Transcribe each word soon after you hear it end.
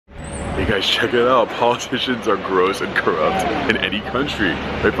Hey guys, check it out. Politicians are gross and corrupt in any country.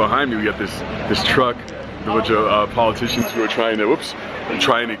 Right behind me, we got this truck, a bunch of politicians who are trying to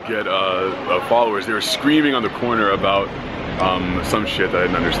get followers. They were screaming on the corner about some shit that I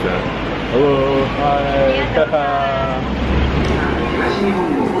didn't understand. Hello, hi.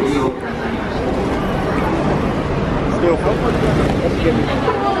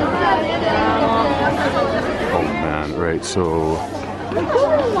 Oh man, right, so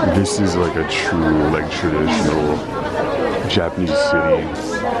this is like a true, like traditional Japanese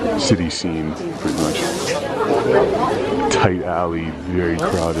city scene, pretty much. Tight alley, very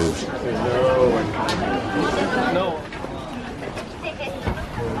crowded.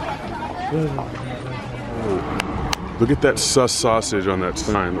 Look at that sus sausage on that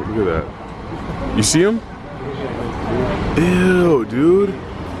sign, look at that. You see him? Ew, dude.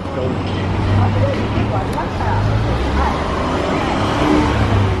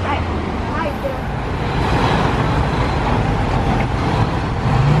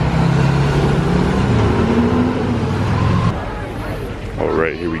 All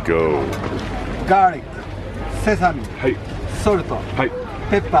right, here we go. Garlic, sesame, Hey. salt, Hey.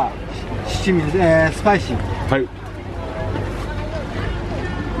 pepper, spicy. Hey.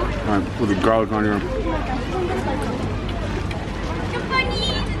 All right, put the garlic on here.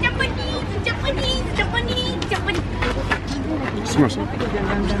 Smell some. I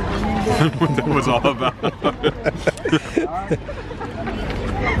don't know what that was all about.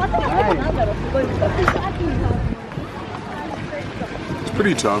 It's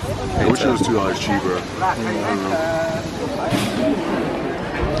pretty tough. I wish it was $2 cheaper. I don't know.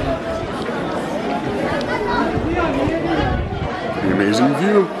 Pretty amazing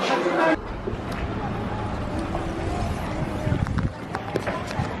view.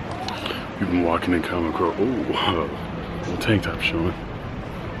 We've been walking in Kamakura. Oh, little tank top showing.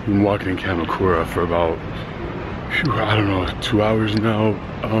 We've been walking in Kamakura for about, I don't know, 2 hours now.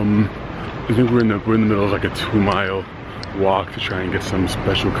 I think we're in the middle of like a 2-mile walk to try and get some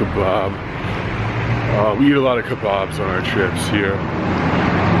special kebab. We eat a lot of kebabs on our trips here.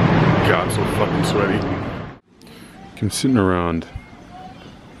 God, I'm so fucking sweaty. I'm sitting around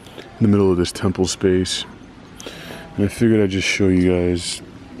in the middle of this temple space, and I figured I'd just show you guys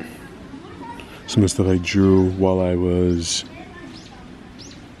some of the stuff I drew while I was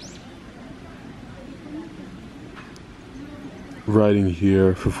riding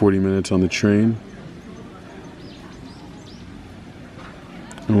here for 40 minutes on the train,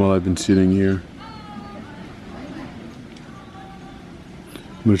 and while I've been sitting here.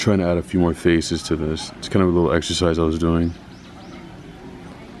 I'm gonna try and add a few more faces to this. It's kind of a little exercise I was doing.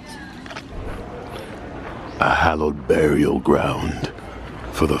 A hallowed burial ground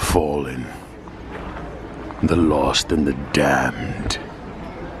for the fallen, the lost and the damned.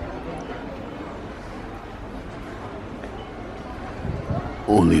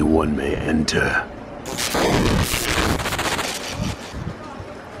 Only one may enter.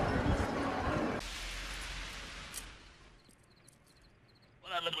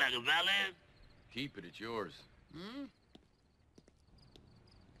 What I look like, a valet? Keep it, it's yours. Hmm?